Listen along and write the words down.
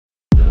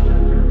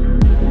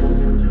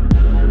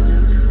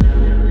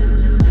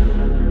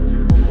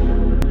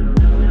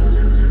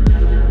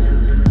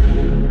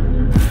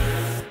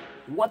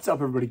What's up,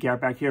 everybody?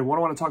 Garrett back here. And what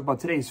I want to talk about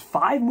today is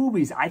 5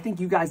 movies I think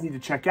you guys need to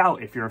check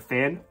out if you're a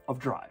fan of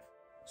Drive.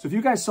 So if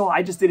you guys saw,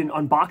 I just did an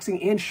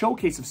unboxing and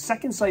showcase of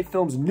Second Sight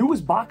Films'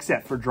 newest box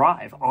set for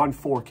Drive on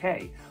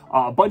 4K.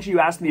 A bunch of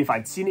you asked me if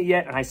I'd seen it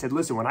yet, and I said,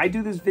 listen, when I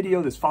do this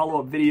video, this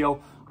follow-up video,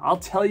 I'll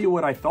tell you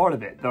what I thought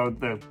of it.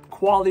 The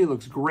quality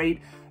looks great.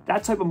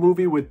 That type of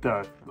movie with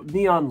the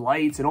neon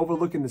lights and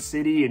overlooking the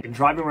city and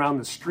driving around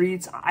the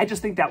streets, I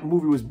just think that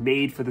movie was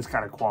made for this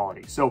kind of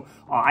quality. So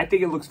I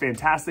think it looks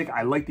fantastic.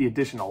 I like the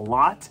addition a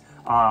lot.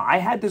 I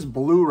had this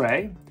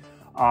Blu-ray,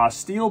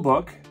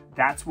 Steelbook.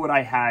 That's what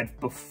I had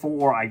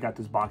before I got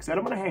this box set.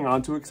 I'm going to hang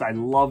on to it because I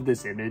love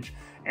this image.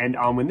 And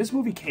when this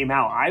movie came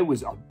out, I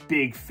was a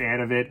big fan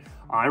of it.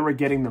 I remember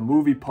getting the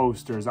movie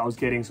posters. I was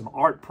getting some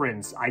art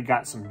prints. I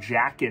got some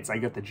jackets. I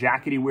got the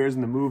jacket he wears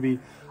in the movie.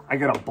 I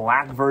got a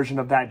black version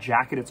of that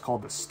jacket. It's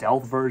called the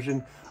stealth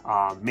version.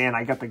 Man,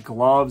 I got the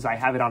gloves. I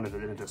have it on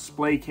a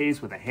display case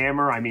with a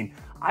hammer. I mean,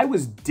 I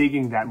was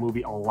digging that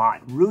movie a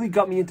lot. Really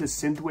got me into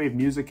synthwave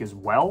music as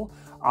well.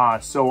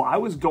 So I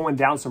was going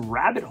down some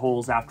rabbit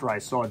holes after I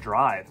saw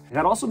Drive. And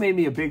that also made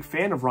me a big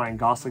fan of Ryan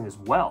Gosling as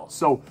well.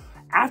 So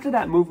after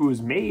that movie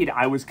was made,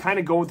 I was kind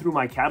of going through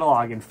my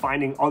catalog and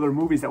finding other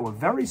movies that were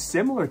very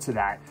similar to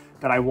that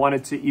I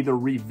wanted to either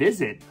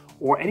revisit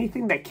or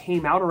anything that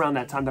came out around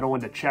that time that I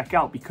wanted to check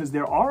out, because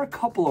there are a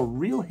couple of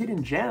real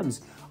hidden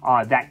gems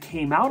that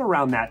came out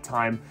around that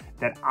time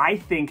that I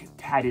think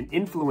had an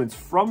influence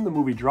from the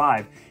movie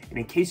Drive. And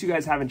in case you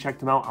guys haven't checked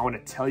them out, I want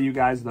to tell you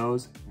guys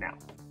those now.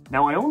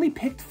 Now, I only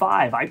picked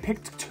 5. I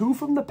picked 2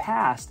 from the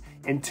past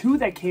and 2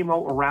 that came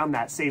out around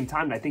that same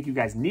time that I think you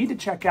guys need to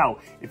check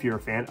out if you're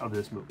a fan of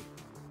this movie.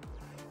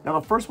 Now,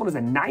 the first one is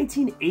a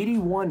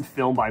 1981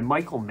 film by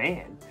Michael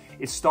Mann.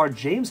 It starred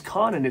James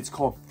Caan and it's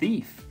called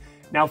Thief.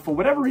 Now, for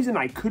whatever reason,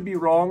 I could be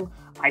wrong.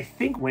 I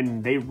think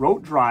when they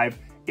wrote Drive,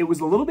 it was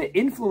a little bit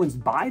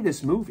influenced by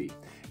this movie.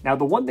 Now,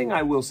 the one thing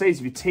I will say is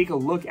if you take a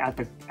look at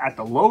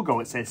the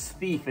logo, it says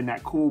Thief in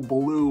that cool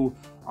blue,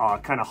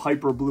 kind of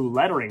hyper blue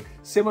lettering,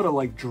 similar to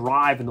like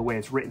Drive in the way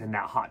it's written in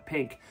that hot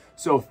pink.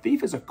 So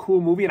Thief is a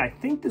cool movie, and I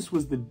think this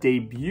was the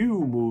debut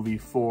movie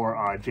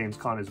for James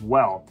Caan as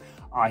well.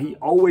 He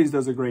always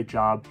does a great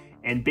job,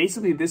 and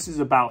basically this is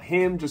about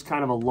him, just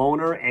kind of a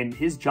loner, and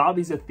his job,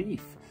 he's a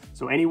thief.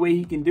 So any way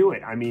he can do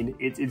it. I mean,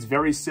 it's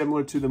very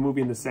similar to the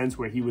movie in the sense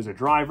where he was a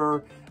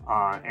driver,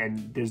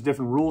 and there's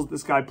different rules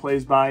this guy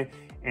plays by.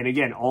 And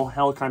again, all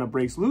hell kind of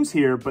breaks loose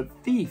here, but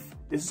Thief,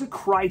 this is a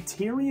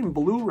Criterion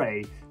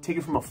Blu-ray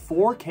taken from a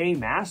 4K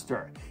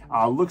master.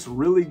 Looks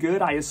really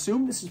good. I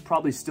assume this is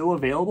probably still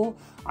available.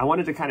 I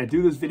wanted to kind of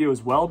do this video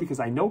as well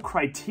because I know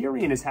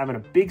Criterion is having a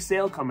big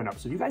sale coming up.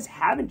 So if you guys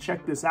haven't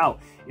checked this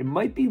out, it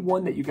might be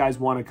one that you guys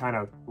want to kind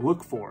of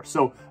look for.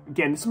 So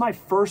again, this is my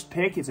first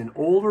pick. It's an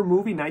older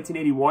movie,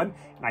 1981,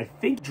 and I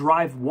think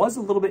Drive was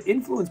a little bit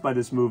influenced by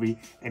this movie,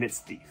 and it's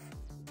Thief.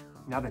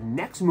 Now, the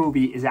next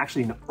movie is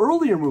actually an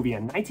earlier movie, a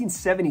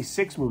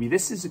 1976 movie.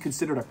 This is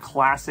considered a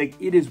classic.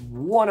 It is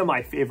one of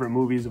my favorite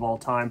movies of all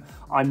time.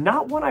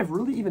 Not one I've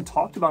really even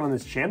talked about on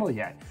this channel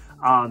yet.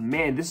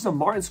 Man, this is a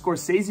Martin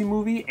Scorsese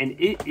movie, and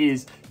it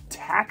is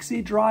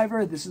Taxi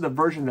Driver. This is the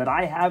version that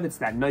I have. It's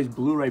that nice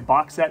Blu-ray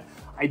box set.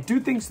 I do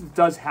think it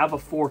does have a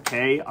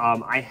 4K.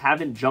 I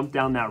haven't jumped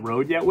down that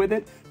road yet with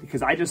it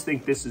because I just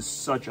think this is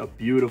such a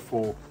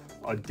beautiful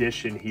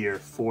addition here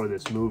for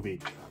this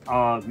movie.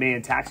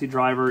 Man, Taxi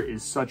Driver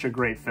is such a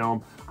great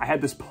film. I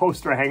had this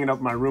poster hanging up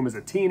in my room as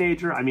a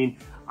teenager. I mean,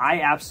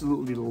 I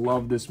absolutely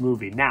love this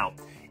movie. Now,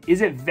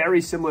 is it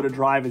very similar to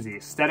Drive as the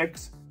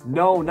aesthetics?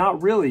 No,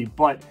 not really,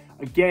 but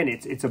again,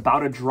 it's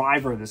about a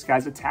driver. This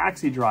guy's a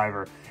taxi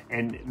driver,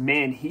 and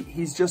man,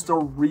 he's just a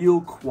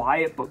real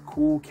quiet but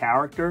cool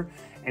character.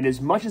 And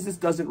as much as this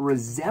doesn't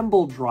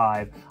resemble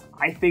Drive,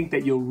 I think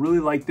that you'll really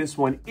like this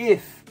one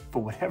if,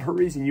 for whatever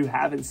reason, you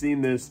haven't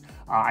seen this.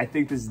 I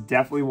think this is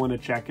definitely one to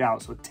check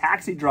out. So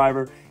Taxi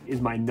Driver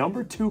is my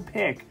number 2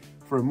 pick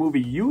for a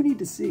movie you need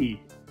to see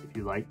if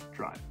you like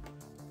Drive.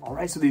 All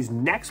right, so these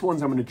next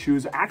ones I'm going to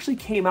choose actually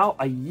came out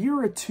a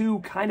year or 2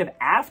 kind of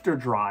after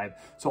Drive.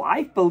 So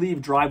I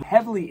believe Drive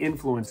heavily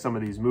influenced some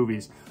of these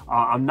movies.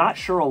 I'm not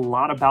sure a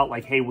lot about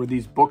like, hey, were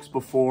these books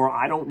before?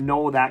 I don't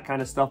know that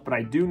kind of stuff, but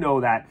I do know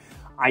that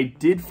I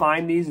did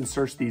find these and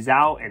search these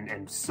out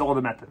and saw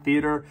them at the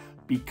theater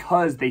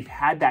because they've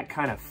had that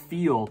kind of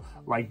feel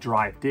like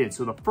Drive did.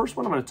 So the first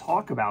one I'm going to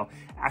talk about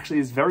actually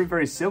is very,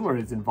 very similar.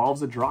 It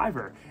involves a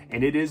driver,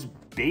 and it is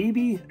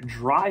Baby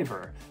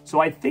Driver.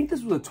 So I think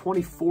this was a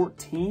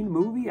 2014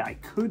 movie. I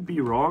could be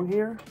wrong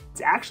here.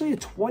 It's actually a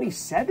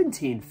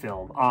 2017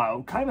 film.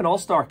 Kind of an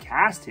all-star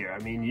cast here.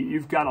 I mean,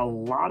 you've got a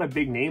lot of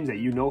big names that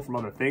you know from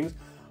other things.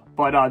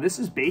 But this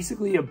is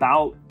basically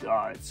about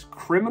it's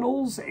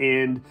criminals,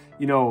 and,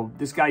 you know,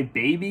 this guy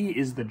Baby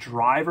is the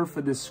driver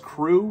for this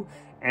crew.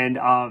 And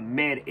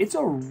man, it's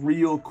a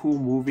real cool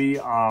movie.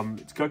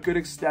 It's got good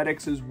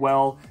aesthetics as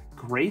well.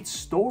 Great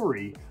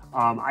story.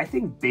 I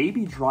think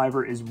Baby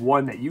Driver is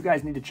one that you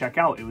guys need to check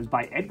out. It was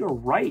by Edgar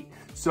Wright.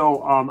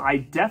 So I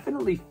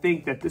definitely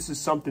think that this is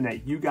something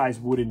that you guys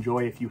would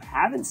enjoy if you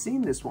haven't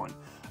seen this one.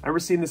 I remember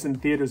seeing this in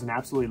theaters and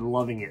absolutely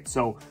loving it.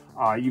 So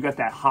you got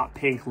that hot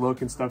pink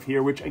look and stuff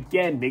here, which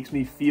again makes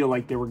me feel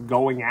like they were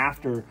going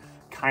after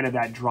kind of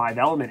that Drive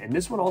element. And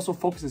this one also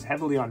focuses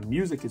heavily on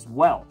music as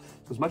well.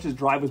 So as much as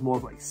Drive was more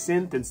of like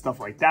synth and stuff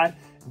like that,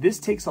 this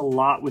takes a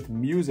lot with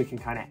music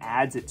and kind of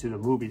adds it to the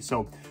movie.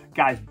 So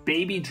guys,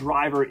 Baby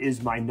Driver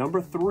is my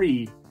number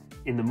 3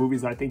 in the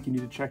movies that I think you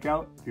need to check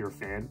out if you're a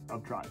fan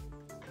of Drive.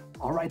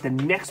 All right, the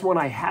next one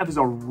I have is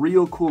a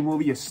real cool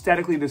movie.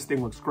 Aesthetically, this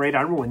thing looks great.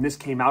 I remember when this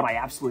came out, I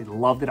absolutely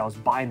loved it. I was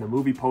buying the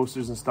movie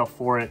posters and stuff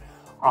for it.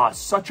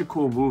 Such a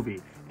cool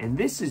movie. And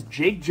this is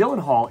Jake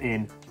Gyllenhaal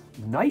in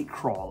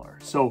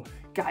Nightcrawler. So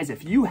guys,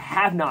 if you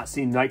have not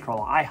seen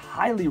Nightcrawler, I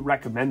highly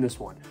recommend this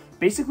one.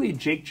 Basically,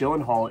 Jake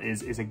Gyllenhaal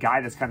is a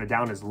guy that's kind of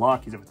down his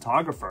luck. He's a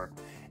photographer.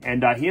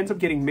 And he ends up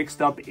getting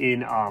mixed up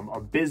in a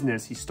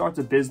business. He starts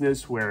a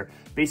business where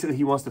basically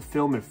he wants to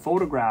film and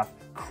photograph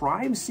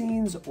crime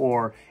scenes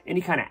or any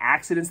kind of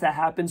accidents that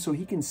happen so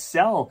he can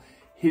sell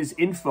his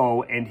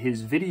info and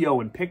his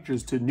video and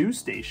pictures to news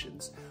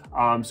stations.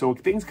 So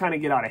things kind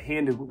of get out of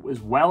hand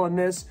as well in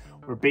this,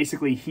 where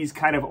basically he's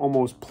kind of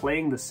almost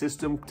playing the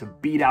system to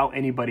beat out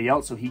anybody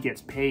else so he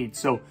gets paid.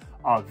 So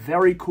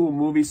very cool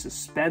movie,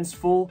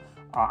 suspenseful.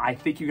 I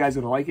think you guys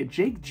are gonna like it.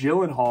 Jake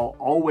Gyllenhaal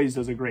always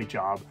does a great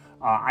job.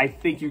 I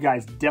think you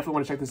guys definitely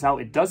want to check this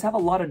out. It does have a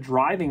lot of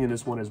driving in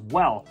this one as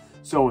well.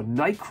 So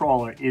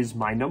Nightcrawler is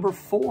my number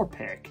 4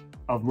 pick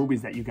of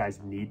movies that you guys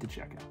need to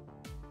check out.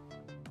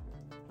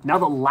 Now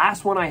the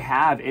last one I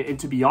have, and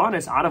to be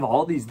honest, out of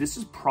all these, this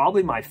is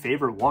probably my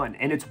favorite one.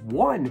 And it's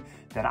one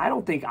that I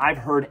don't think I've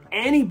heard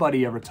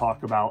anybody ever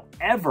talk about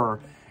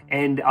ever.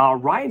 And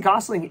Ryan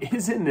Gosling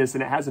is in this,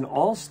 and it has an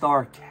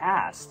all-star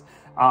cast.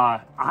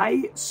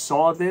 I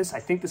saw this, I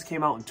think this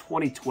came out in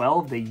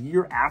 2012, the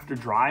year after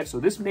Drive. So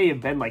this may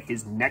have been like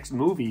his next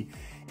movie.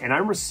 And I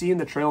remember seeing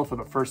the trailer for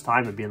the first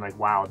time and being like,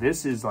 wow,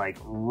 this is like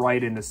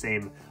right in the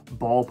same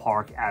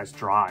ballpark as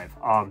Drive.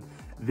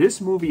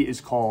 This movie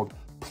is called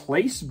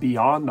Place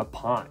Beyond the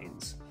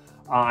Pines.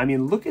 I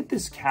mean, look at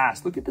this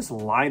cast. Look at this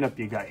lineup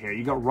you got here.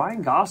 You got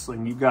Ryan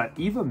Gosling, you got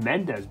Eva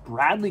Mendes,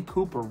 Bradley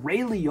Cooper, Ray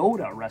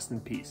Liotta, rest in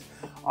peace,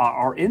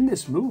 are in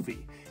this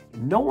movie.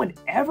 No one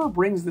ever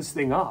brings this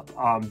thing up.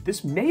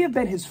 This may have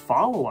been his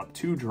follow-up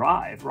to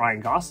Drive,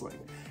 Ryan Gosling.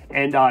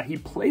 And he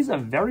plays a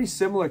very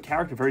similar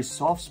character, very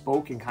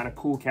soft-spoken, kind of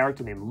cool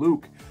character named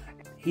Luke.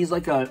 He's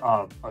like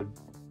a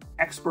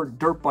expert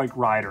dirt bike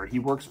rider. He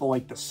works for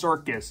like the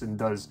circus and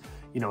does,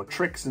 you know,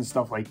 tricks and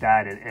stuff like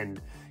that.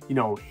 And you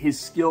know, his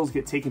skills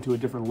get taken to a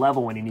different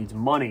level when he needs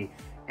money.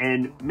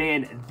 And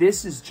man,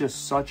 this is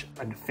just such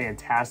a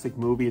fantastic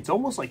movie. It's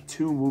almost like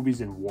 2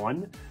 movies in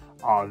one.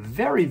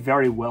 Very,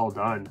 very well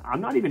done.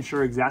 I'm not even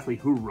sure exactly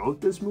who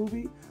wrote this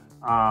movie.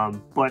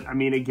 But I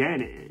mean,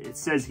 again, it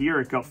says here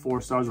it got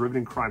 4 stars,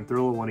 riveting crime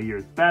thriller, one of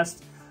year's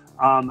best.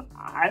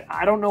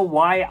 I don't know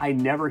why I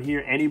never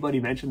hear anybody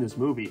mention this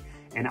movie.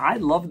 And I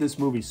love this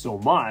movie so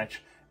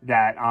much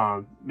that,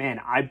 man,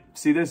 I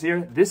see this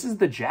here. This is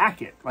the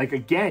jacket. Like,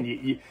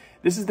 again,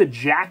 this is the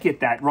jacket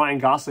that Ryan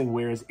Gosling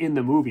wears in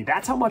the movie.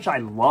 That's how much I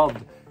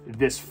loved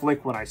this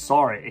flick when I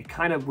saw it. It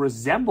kind of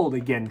resembled,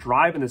 again,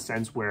 Drive in the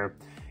sense where,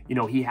 you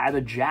know, he had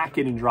a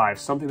jacket in Drive,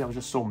 something that was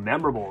just so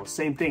memorable.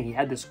 Same thing, he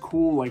had this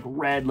cool, like,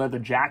 red leather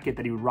jacket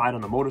that he would ride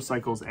on the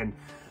motorcycles. And,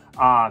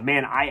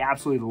 man, I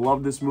absolutely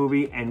love this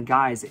movie. And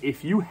guys,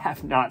 if you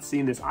have not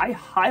seen this, I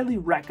highly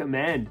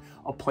recommend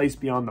A Place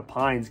Beyond the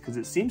Pines, because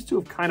it seems to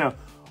have kind of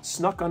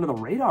snuck under the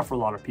radar for a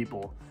lot of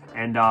people.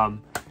 And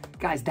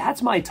guys,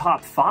 that's my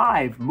top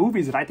 5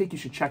 movies that I think you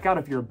should check out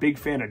if you're a big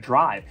fan of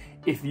Drive.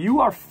 If you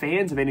are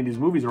fans of any of these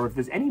movies, or if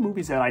there's any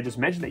movies that I just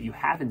mentioned that you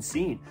haven't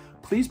seen,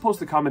 please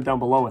post a comment down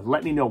below and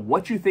let me know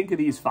what you think of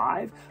these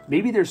 5.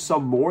 Maybe there's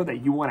some more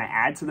that you want to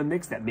add to the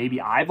mix that maybe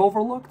I've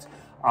overlooked.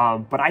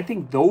 But I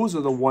think those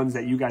are the ones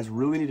that you guys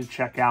really need to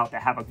check out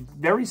that have a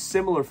very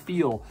similar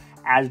feel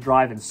as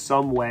Drive in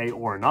some way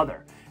or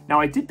another.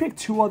 Now, I did pick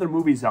 2 other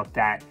movies up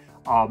that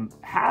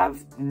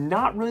have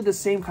not really the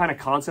same kind of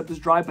concept as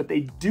Drive, but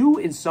they do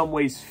in some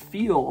ways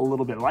feel a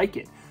little bit like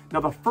it. Now,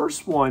 the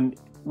first one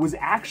was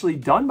actually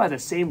done by the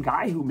same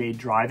guy who made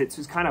Drive. It's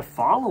his kind of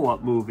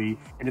follow-up movie,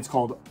 and it's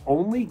called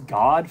Only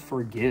God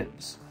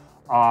Forgives.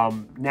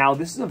 Now,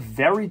 this is a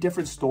very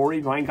different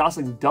story. Ryan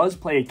Gosling does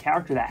play a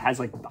character that has,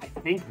 like, I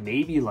think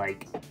maybe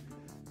like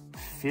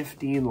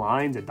 15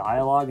 lines of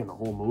dialogue in the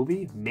whole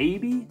movie,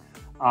 maybe.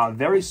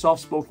 Very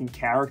soft-spoken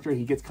character.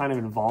 He gets kind of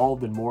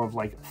involved in more of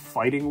like a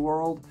fighting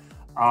world.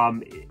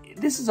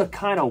 This is a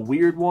kind of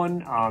weird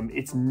one.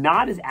 It's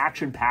not as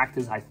action-packed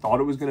as I thought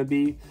it was going to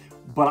be,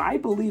 but I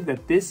believe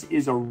that this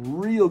is a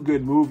real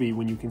good movie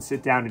when you can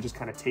sit down and just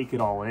kind of take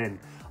it all in.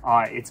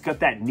 It's got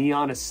that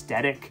neon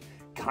aesthetic,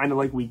 kind of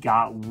like we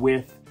got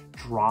with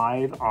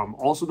Drive.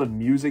 Also, the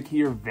music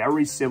here,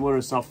 very similar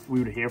to stuff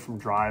we would hear from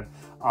Drive.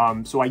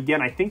 So again,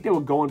 I think they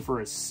were going for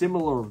a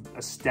similar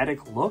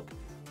aesthetic look,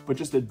 but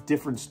just a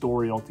different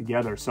story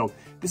altogether. So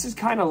this is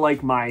kind of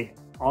like my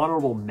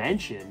honorable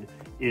mention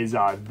is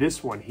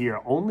this one here,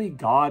 Only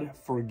God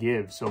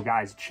Forgives. So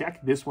guys,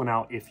 check this one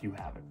out if you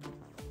haven't.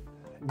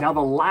 Now,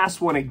 the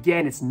last one,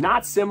 again, it's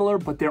not similar,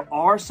 but there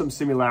are some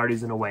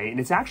similarities in a way.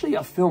 And it's actually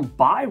a film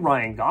by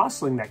Ryan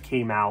Gosling that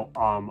came out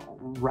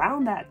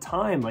around that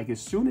time. Like, as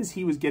soon as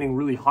he was getting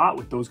really hot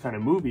with those kind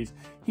of movies,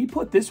 he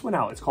put this one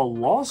out. It's called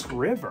Lost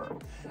River.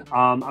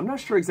 I'm not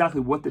sure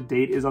exactly what the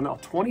date is on the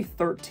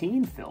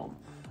 2013 film.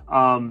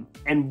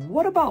 And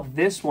what about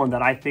this one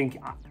that I think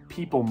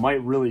people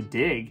might really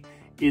dig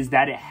is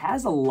that it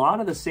has a lot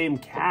of the same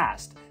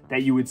cast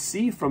that you would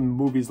see from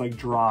movies like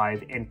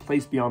Drive and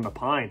Place Beyond the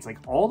Pines. Like,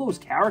 all those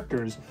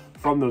characters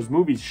from those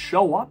movies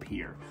show up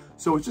here.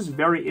 So it's just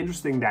very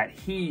interesting that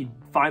he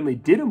finally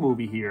did a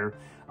movie here.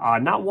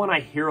 Not one I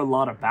hear a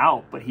lot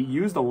about, but he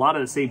used a lot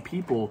of the same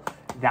people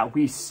that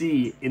we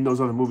see in those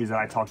other movies that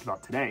I talked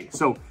about today.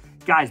 So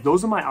guys,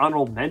 those are my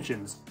honorable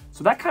mentions.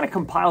 So that kind of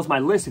compiles my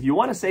list. If you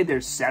want to say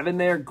there's 7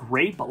 there,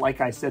 great. But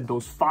like I said,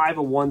 those 5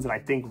 are ones that I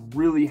think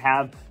really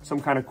have some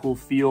kind of cool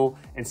feel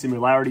and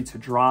similarity to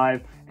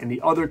Drive. And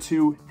the other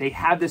 2, they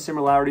have the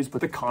similarities,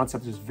 but the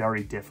concept is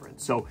very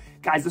different. So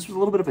guys, this was a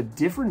little bit of a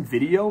different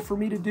video for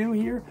me to do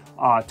here,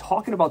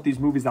 talking about these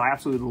movies that I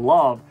absolutely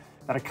love,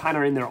 that are kind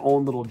of in their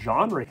own little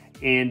genre.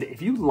 And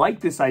if you like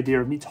this idea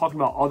of me talking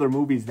about other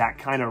movies that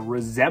kind of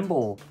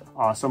resemble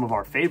some of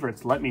our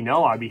favorites, let me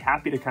know. I'd be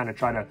happy to kind of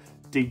try to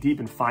dig deep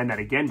and find that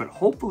again. But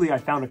hopefully I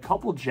found a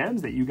couple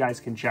gems that you guys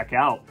can check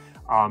out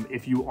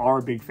if you are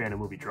a big fan of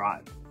movie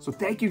Drive. So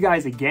thank you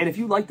guys again. If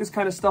you like this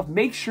kind of stuff,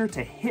 make sure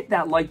to hit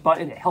that like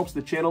button. It helps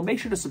the channel. Make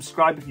sure to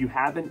subscribe if you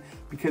haven't,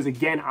 because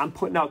again, I'm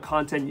putting out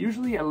content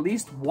usually at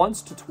least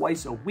once to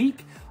twice a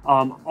week.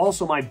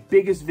 Also, my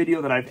biggest video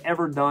that I've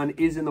ever done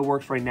is in the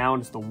works right now,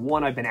 and it's the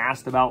one I've been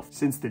asked about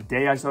since the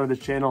day I started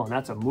this channel, and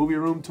that's a movie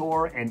room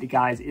tour. And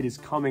guys, it is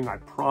coming, I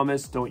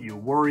promise. Don't you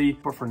worry.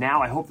 But for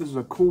now, I hope this was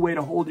a cool way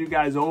to hold you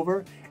guys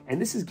over. And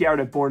this is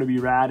Garrett at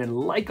Born2beRad, and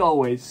like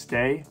always,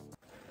 stay